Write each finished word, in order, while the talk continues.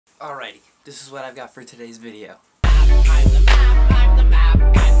Alrighty, this is what I've got for today's video.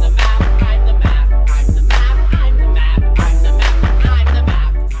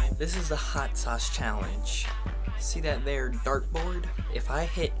 This is the hot sauce challenge. See that there dartboard? If I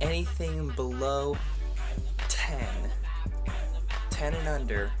hit anything below 10 and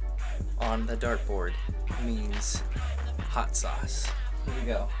under on the dartboard means hot sauce. Here we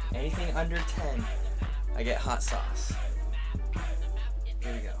go. Anything under 10, I get hot sauce.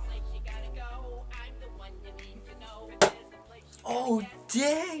 Here we go. Oh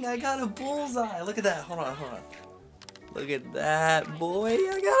dang, I got a bullseye. Look at that. Hold on. Look at that, boy.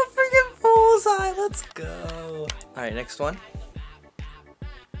 I got a freaking bullseye. Let's go. Alright, next one.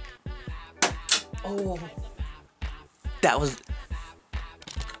 Oh. That was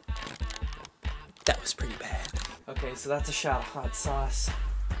pretty bad. Okay, so that's a shot of hot sauce.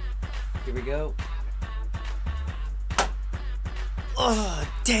 Here we go. Oh,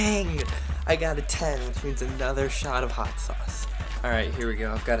 dang. I got a 10, which means another shot of hot sauce. Alright, here we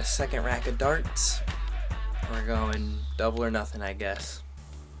go. I've got a second rack of darts. We're going double or nothing, I guess.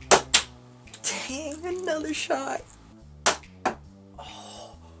 Dang, another shot.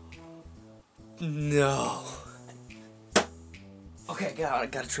 Oh. No. Okay, I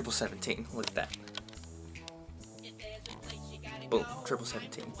got a triple 17. Look at that. Boom, triple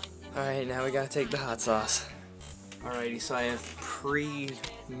 17. Alright, now we gotta take the hot sauce. Alrighty, so I have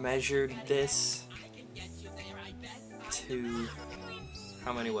pre-measured this to,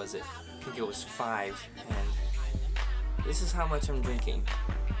 how many was it? I think it was 5, and this is how much I'm drinking.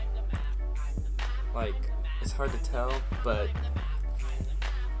 Like, it's hard to tell, but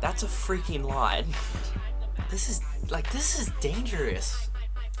that's a freaking lot. This is dangerous.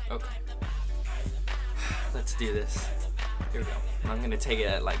 Okay. Let's do this. Here we go. I'm gonna take it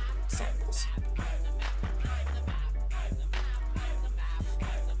at, like, samples.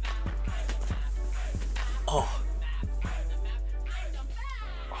 Oh.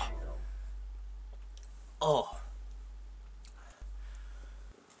 Oh.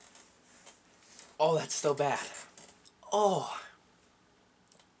 Oh, that's still bad. Oh.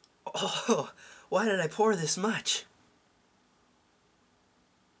 Oh. Why did I pour this much?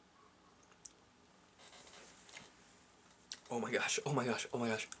 Oh my gosh. Oh my gosh. Oh my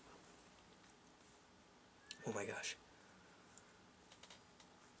gosh. Oh my gosh.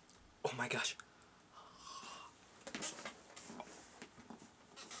 Oh my gosh.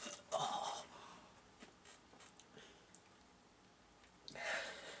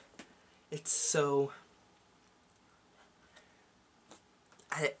 It's so...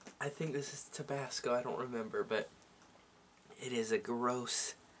 I think this is Tabasco, I don't remember, but it is a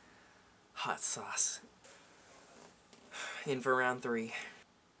gross hot sauce. In for round 3.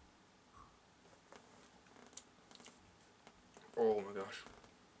 Oh my gosh.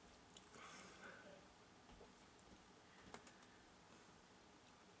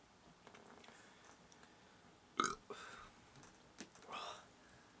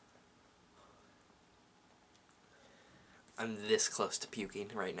 I'm this close to puking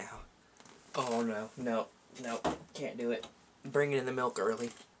right now. Oh no, can't do it. Bring it in the milk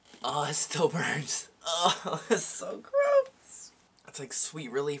early. Oh, it still burns. Oh, it's so gross. It's like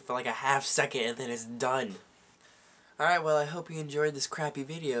sweet relief for like a half second and then it's done. Alright, well I hope you enjoyed this crappy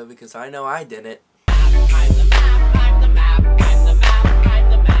video because I know I didn't.